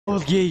Oh,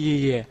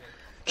 yeah.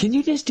 Can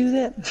you just do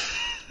that?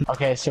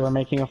 Okay, so we're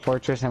making a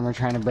fortress and we're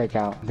trying to break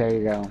out. There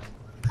you go.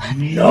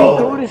 No!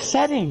 Go to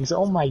settings!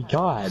 Oh my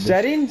god.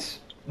 Settings?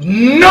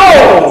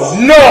 No!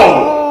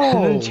 No!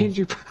 And then change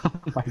your... Oh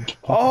my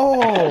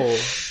god.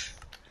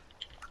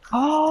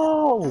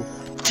 Oh!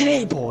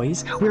 Today,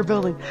 boys, we're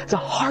building the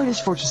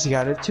hardest fortress you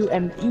got it to,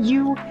 and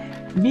you,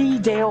 me,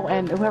 Dale,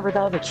 and whoever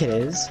the other kid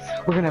is,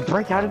 we're gonna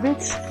break out of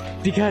it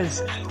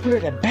because we're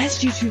the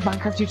best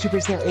Minecraft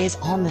YouTubers there is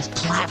on this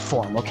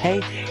platform,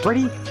 okay?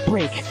 Ready?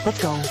 Break.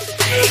 Let's go.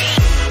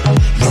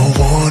 No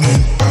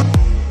warning,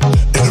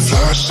 in a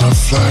flash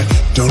of light,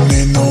 don't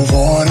need no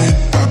warning.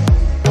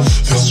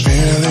 This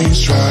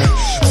feeling's right,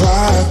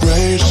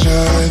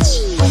 vibrations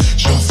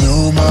show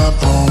through my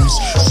bones,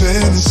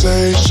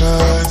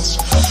 sensations.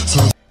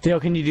 Dale,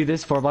 can you do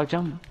this 4-block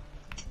jump?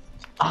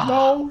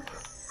 No.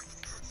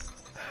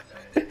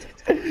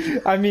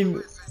 I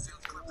mean,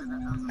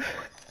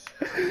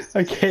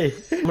 okay,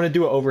 I'm gonna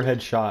do an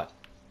overhead shot.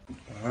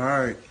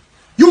 Alright.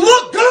 You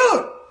look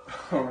good!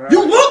 Right.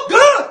 You look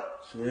good!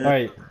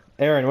 Alright,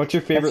 Aaron, what's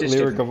your favorite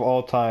lyric of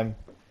all time?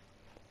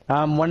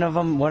 One of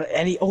them,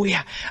 oh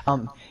yeah,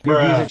 your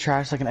views are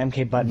trash like an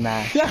MK button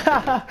mash. You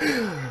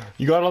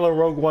got all the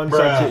Rogue One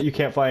such you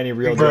can't find any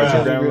real dudes.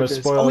 Your grandma will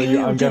spoil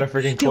you, I'm gonna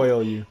freaking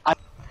coil you.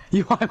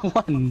 You I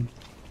won.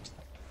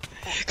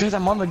 Because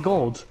I'm on the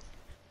gold.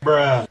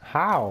 Bruh.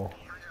 How?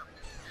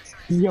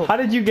 Yo. How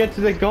did you get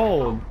to the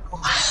gold?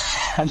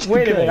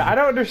 Wait a minute, I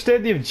don't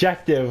understand the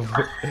objective.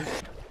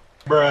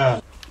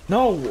 Bruh.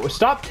 No,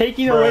 stop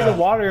taking away the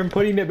water and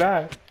putting it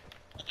back.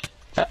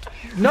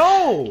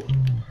 No!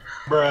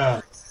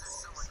 Bruh.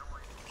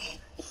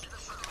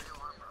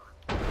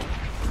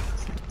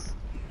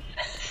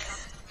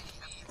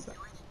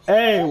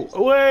 Hey,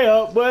 way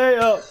up, way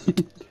up.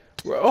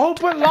 Oh,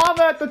 put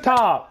lava at the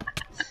top.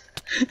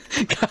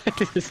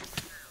 Guys.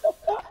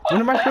 What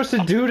am I supposed to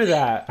do to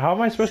that? How am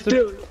I supposed to?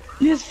 Dude,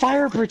 he has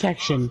fire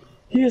protection.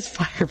 He has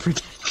fire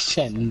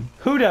protection.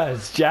 Who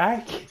does,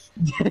 Jack?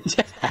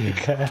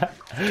 Jack.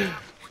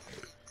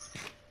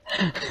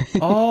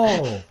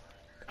 Oh.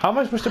 How am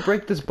I supposed to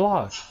break this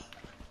block?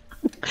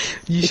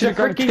 You It's a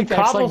freaking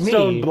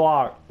cobblestone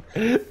block.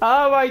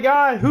 Oh my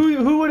god!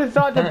 Who would have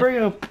thought to bring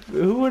a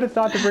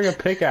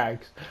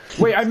pickaxe?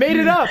 Wait, I made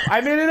it up! I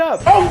made it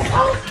up!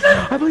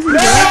 Oh! I believe you. No!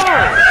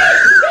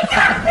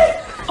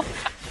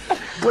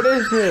 What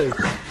is this?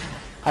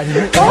 I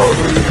didn't.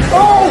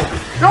 Oh!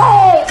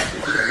 No!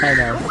 I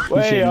know.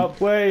 Way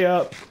up, way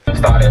up.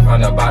 Started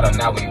from the bottom,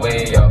 now we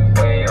way up,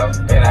 way up.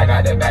 And I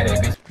got the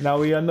baddest bitch. Now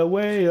we on the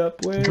way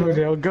up, way Go, up.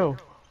 Dale, go.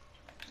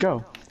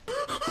 Go.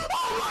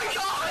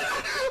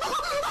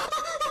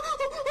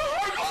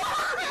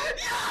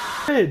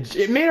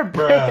 It made a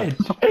bridge.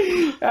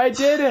 I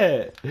did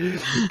it.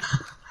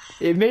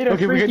 It made a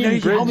freaking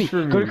bridge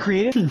for me. Go to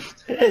creative.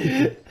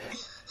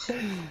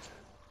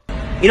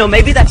 You know,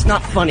 maybe that's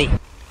not funny.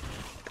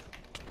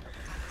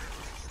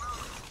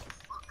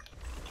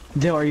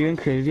 Dale, are you in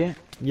creative yet?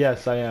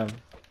 Yes, I am.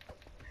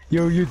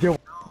 Yo, you do.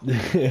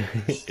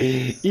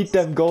 Eat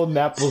them golden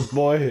apples,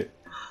 boy.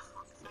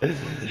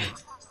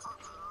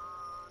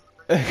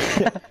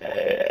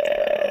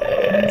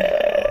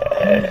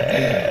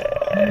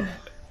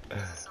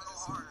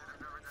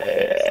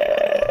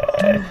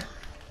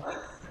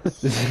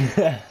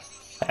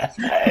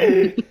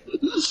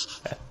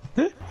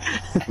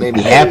 Made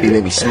me happy,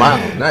 made me smile.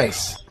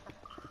 Nice.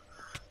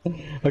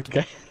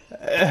 Okay.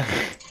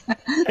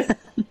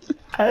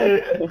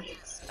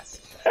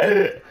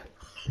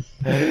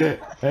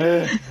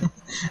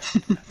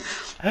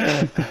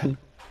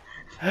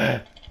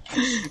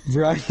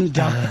 Run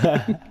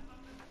down.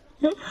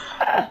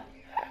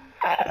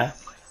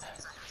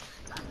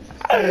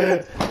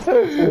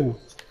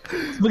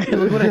 Look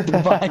what I put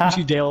behind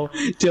you, Dale.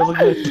 Dale, look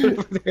what I put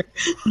over there.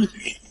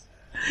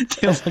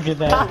 Dale, look at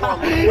that.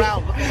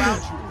 Look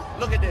around you.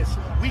 Look at this.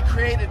 We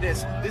created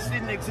this. This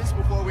didn't exist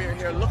before we were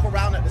here. Look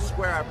around at the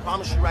square. I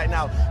promise you right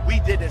now,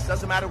 we did this.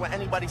 Doesn't matter what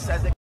anybody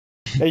says.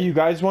 Hey, you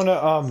guys wanna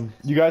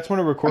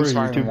record a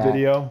YouTube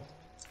video?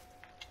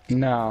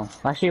 No.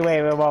 Actually,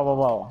 wait,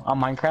 whoa.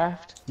 On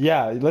Minecraft?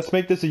 Yeah, let's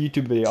make this a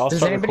YouTube video.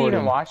 Does anybody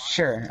even watch?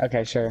 Sure.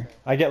 Okay, sure.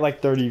 I get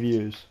like 30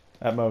 views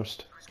at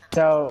most.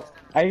 So,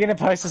 are you gonna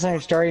post this on your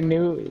story?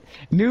 New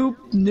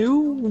Minecraft.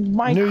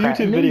 New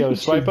YouTube video.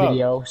 Swipe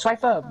up.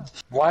 Swipe up.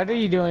 What are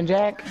you doing,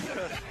 Jack?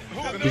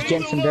 Just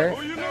getting some dirt.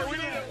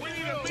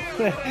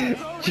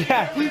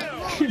 Jack's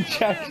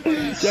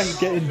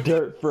getting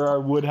dirt for our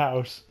wood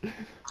house.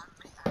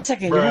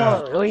 Second, you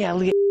know, oh yeah,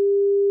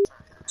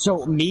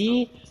 so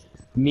me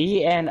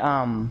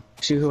and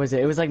shoot, who was it?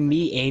 It was like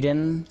me,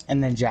 Aiden,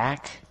 and then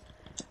Jack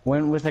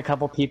went with a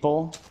couple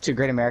people to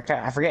Great America.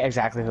 I forget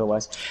exactly who it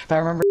was, but I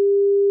remember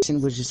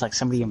it was just like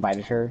somebody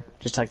invited her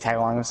just to, like, tag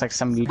along with like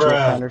some mutual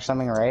friend or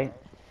something, right?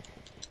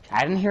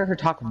 I didn't hear her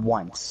talk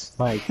once,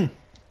 like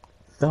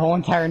the whole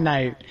entire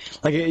night.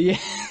 Like yeah,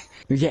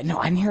 no,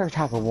 I didn't hear her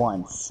talk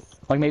once.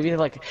 Like maybe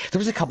like there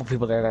was a couple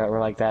people there that were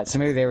like that, so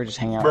maybe they were just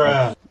hanging out.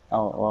 Like,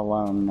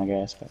 alone, I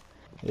guess. But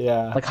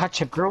Yeah. Like hot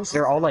chip girls,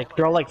 they're all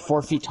like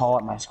 4 feet tall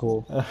at my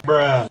school.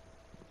 Bruh.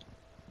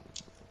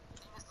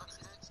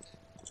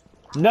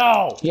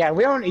 No! Yeah,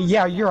 we don't.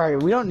 Yeah, you're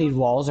right. We don't need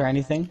walls or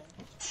anything.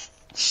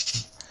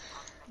 Shut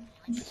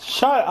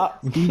up.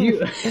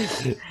 You.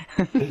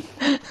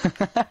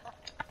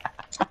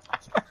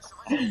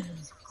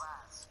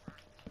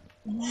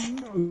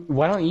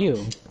 Why don't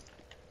you?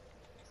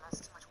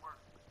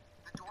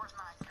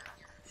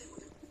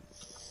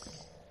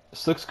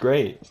 This looks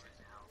great.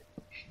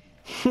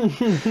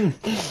 You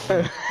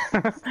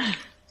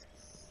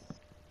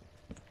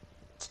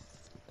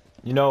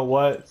know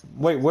what?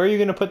 Wait, where are you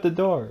gonna put the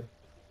door?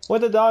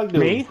 What the dog do?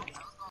 Me?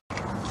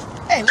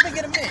 Hey, let me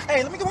get a minute.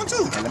 Hey, let me get one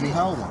too. Hey, let me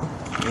hold one.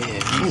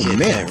 Yeah, you get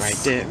that right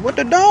there. What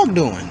the dog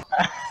doing?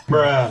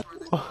 Bruh.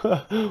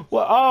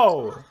 What?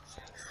 Oh!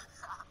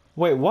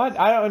 Wait, what?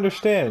 I don't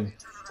understand.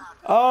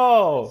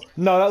 Oh!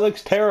 No, that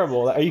looks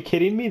terrible. Are you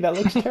kidding me? That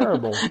looks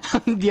terrible.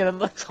 Yeah, that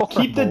looks horrible.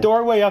 Keep the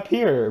doorway up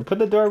here. Put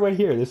the doorway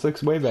here. This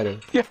looks way better.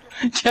 Yeah,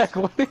 Jack,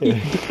 what are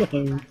you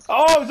doing?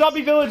 Oh,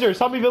 zombie villager!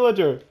 Zombie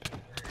villager!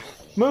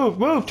 Move,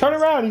 move! Turn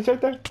around! He's right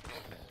there.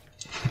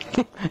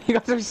 You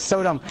guys are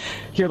so dumb.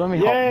 Here, let me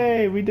help.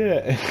 Yay, we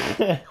did it.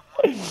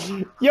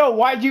 Yo,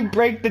 why'd you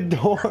break the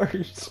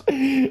doors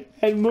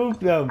and move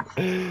them?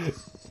 I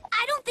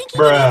don't think he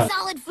Bruh. eats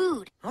solid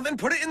food. Well, then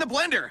put it in the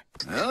blender.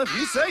 Well, if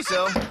you say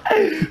so.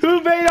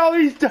 Who made all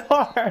these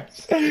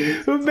doors?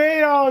 Who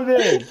made all of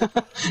this?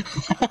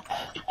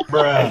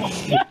 Bruh.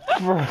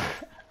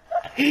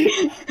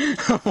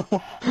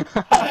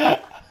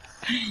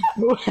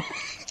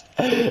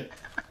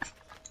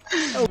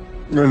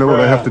 I know what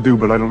I have to do,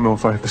 but I don't know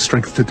if I have the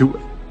strength to do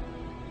it.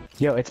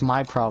 Yo, it's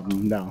my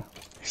problem, though.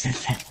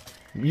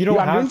 You don't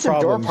Yeah, I'm doing have some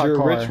door problems. You're a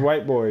parkour. rich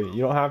white boy.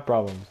 You don't have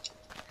problems.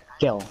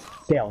 Dale.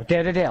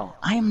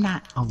 I am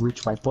not a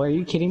rich white boy. Are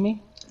you kidding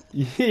me?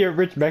 You're a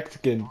rich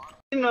Mexican.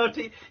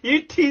 Naughty.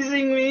 You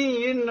teasing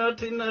me, you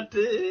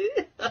naughty.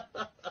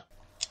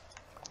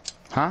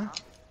 Huh?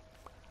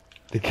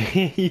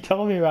 He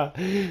told me about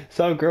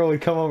some girl would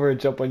come over and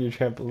jump on your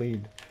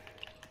trampoline.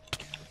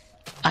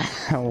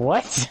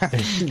 What?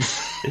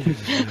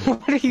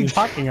 What are you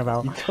talking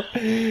about?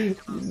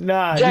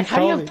 Nah, Jack, how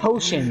do you told have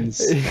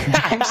potions?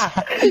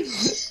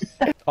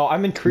 Oh,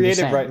 I'm in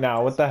creative right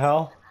now. What the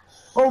hell?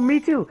 Oh, me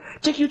too.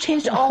 Jack, you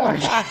changed all our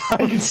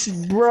games.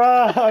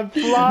 Bruh, I'm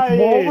flying.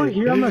 While over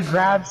here, I'm gonna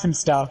grab some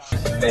stuff.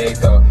 They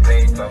so,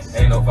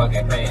 ain't no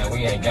fucking playing,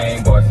 we ain't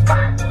game boys.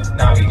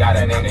 Now we got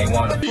a name they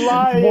wanna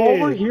Flying. While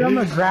over here, I'm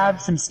gonna grab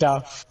some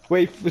stuff.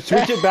 Wait,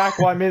 switch it back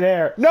while I'm in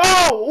air. No!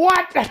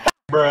 What?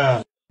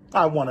 Bruh.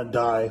 I wanna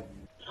die.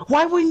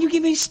 Why wouldn't you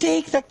give me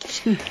steak?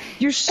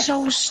 You're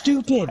so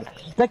stupid.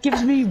 That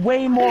gives me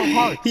way more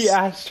hearts. He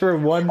asked for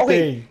one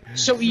thing.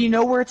 So you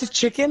know where it's a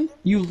chicken?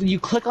 You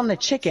click on the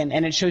chicken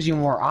and it shows you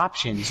more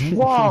options.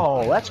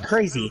 Whoa, that's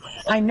crazy.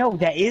 I know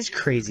that is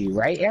crazy,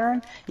 right,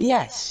 Aaron?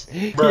 Yes.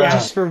 He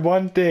asked for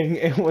one thing.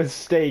 It was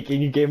steak,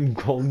 and you gave him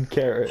golden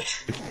carrot.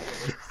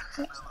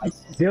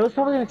 Dale's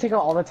probably gonna take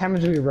out all the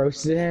times we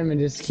roasted him and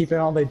just keeping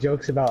all the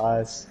jokes about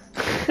us.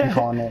 I'm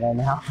calling it right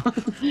now.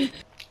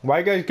 Why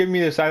you guys giving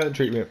me the silent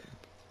treatment?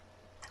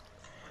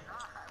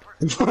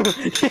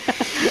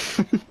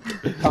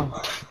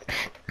 Oh.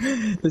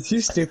 That's you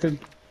stupid.